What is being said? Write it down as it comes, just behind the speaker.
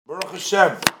Baruch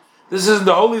Hashem. This is in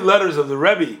the Holy Letters of the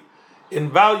Rebbe in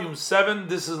volume 7.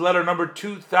 This is letter number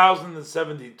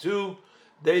 2072,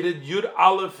 dated Yud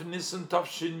Aleph Nisan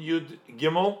Tafshin Yud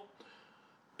Gimel,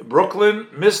 Brooklyn,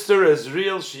 Mr.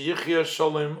 Ezriel Sheyichya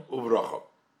Sholem Uvracha.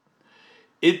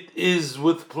 It is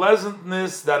with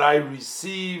pleasantness that I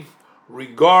receive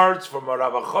regards from a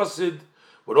Rav Chosid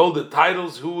with all the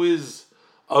titles, who is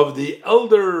of the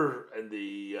elder and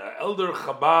the elder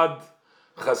Chabad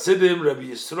Chasidim, Rabbi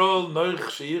Yisrael Noich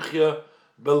Sheyichya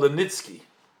Belenitsky.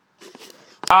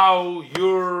 How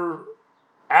your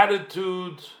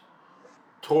attitude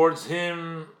towards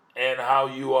him and how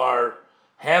you are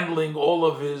handling all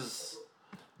of his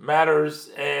matters,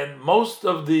 and most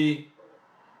of the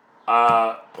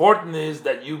important is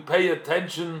that you pay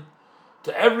attention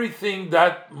to everything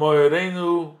that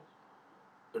Moirenu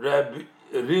Rabbi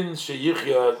Rin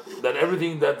Sheyichya, that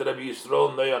everything that Rabbi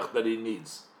Yisrael Noach that he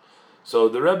needs. So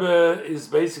the Rebbe is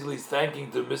basically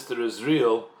thanking to Mr.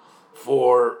 Israel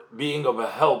for being of a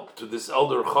help to this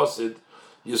elder Chassid,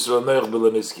 Yisrael Noach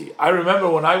Beleniski. I remember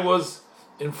when I was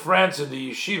in France in the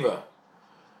yeshiva,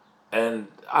 and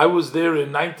I was there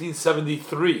in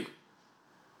 1973.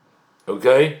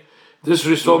 Okay? This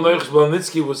Yisrael Noach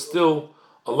Beleniski was still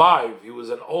alive. He was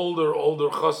an older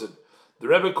Chassid. The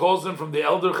Rebbe calls him from the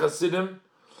elder Chassidim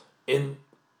in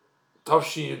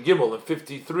Tafshin Yud Gimel in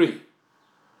 53.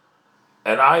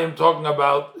 And I am talking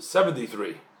about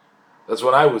 73. That's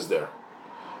when I was there.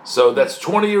 So that's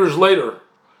 20 years later.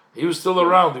 He was still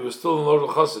around. He was still an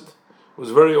older Chassid. He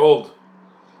was very old.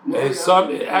 And his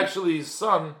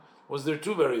son was there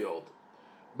too, very old.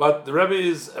 But the Rebbe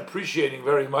is appreciating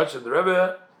very much. And the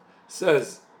Rebbe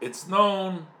says, it's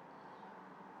known,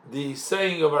 the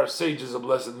saying of our sages of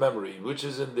blessed memory, which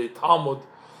is in the Talmud,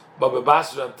 Baba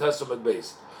Basra and Testament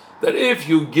base, that if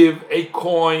you give a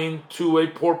coin to a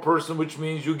poor person, which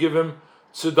means you give him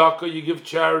tzedakah, you give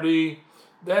charity,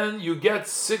 then you get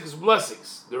 6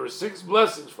 blessings. There are 6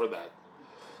 blessings for that.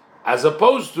 As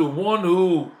opposed to one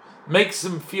who makes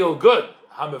him feel good,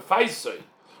 hamefaisai,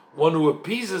 one who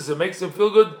appeases him, makes him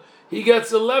feel good, he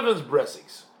gets 11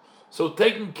 blessings. So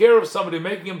taking care of somebody,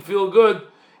 making him feel good,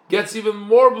 gets even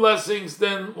more blessings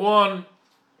than one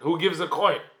who gives a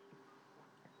coin.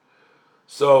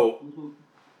 So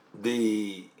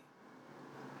the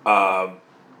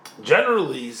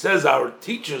generally, he says, our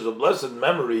teachers of blessed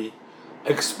memory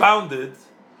expounded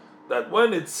that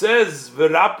when it says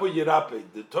v'rapo yirape,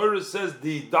 the Torah says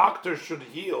the doctor should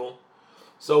heal.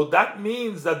 So that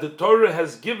means that the Torah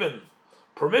has given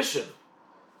permission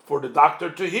for the doctor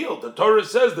to heal. The Torah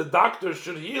says the doctor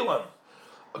should heal him,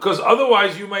 because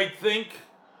otherwise you might think,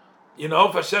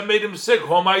 if Hashem made him sick,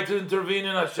 who am I to intervene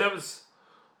in Hashem's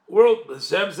world?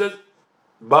 Hashem says,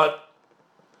 but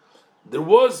there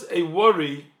was a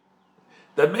worry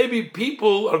that maybe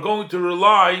people are going to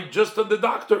rely just on the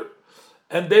doctor,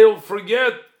 and they'll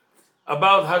forget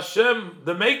about Hashem,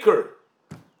 the Maker.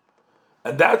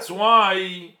 And that's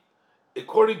why,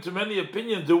 according to many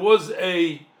opinions, there was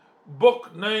a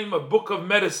book named a Book of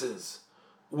Medicines,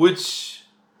 which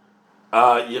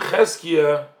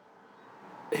Yecheskia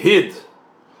hid.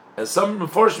 And some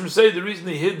Mefarshim say the reason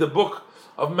he hid the book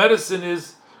of medicine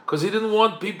is because he didn't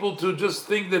want people to just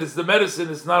think that it's the medicine,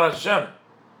 it's not Hashem.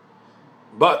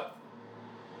 But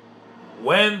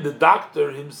when the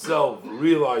doctor himself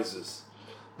realizes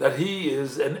that he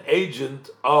is an agent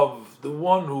of the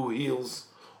one who heals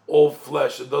all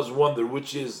flesh and does wonder,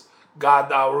 which is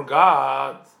God, our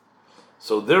God,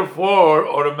 so therefore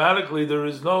automatically there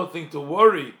is nothing to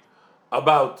worry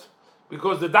about,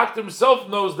 because the doctor himself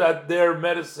knows that their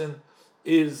medicine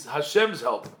is Hashem's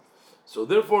help. So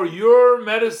therefore your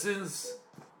medicines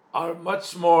are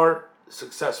much more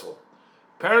successful.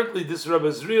 Apparently this Rabbi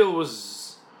Israel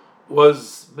was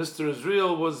Mr.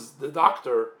 Israel was the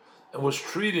doctor and was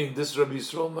treating this Rabbi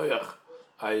Yisrael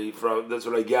Noach. That's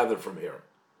what I gather from here.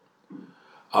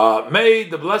 May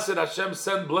the blessed Hashem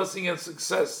send blessing and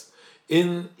success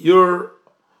in your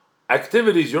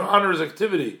activities, your honors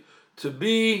activity, to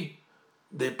be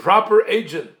the proper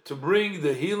agent to bring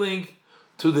the healing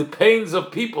to the pains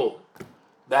of people,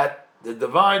 that the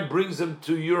divine brings them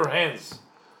to your hands.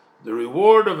 The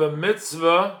reward of a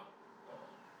mitzvah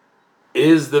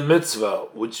is the mitzvah,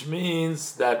 which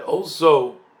means that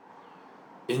also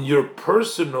in your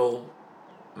personal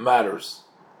matters,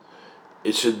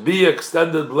 it should be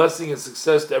extended blessing and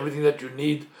success to everything that you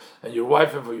need, and your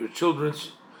wife and for your children,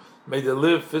 may they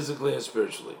live physically and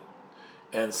spiritually.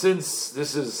 And since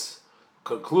this is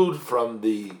conclude from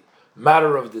the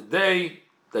matter of the day,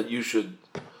 that you should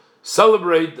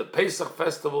celebrate the Pesach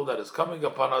festival that is coming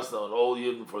upon us now, and all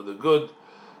Yidden for the good,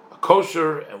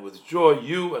 kosher and with joy,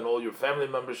 you and all your family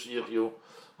members sheyichyu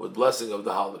with blessing of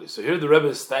the holiday. So here the Rebbe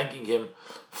is thanking him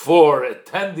for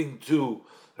attending to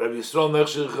Rabbi Yisrael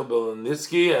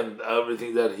Nechshir and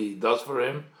everything that he does for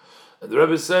him. And the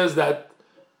Rebbe says that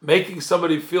making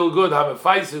somebody feel good,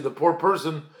 Hamefaiser, the poor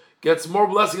person, gets more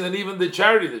blessing than even the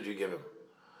charity that you give him.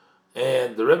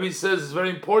 And the Rebbe says it's very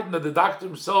important that the doctor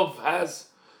himself has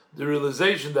the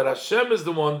realization that Hashem is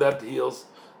the one that heals.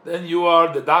 Then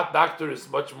the doctor is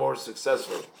much more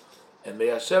successful. And may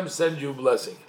Hashem send you blessing.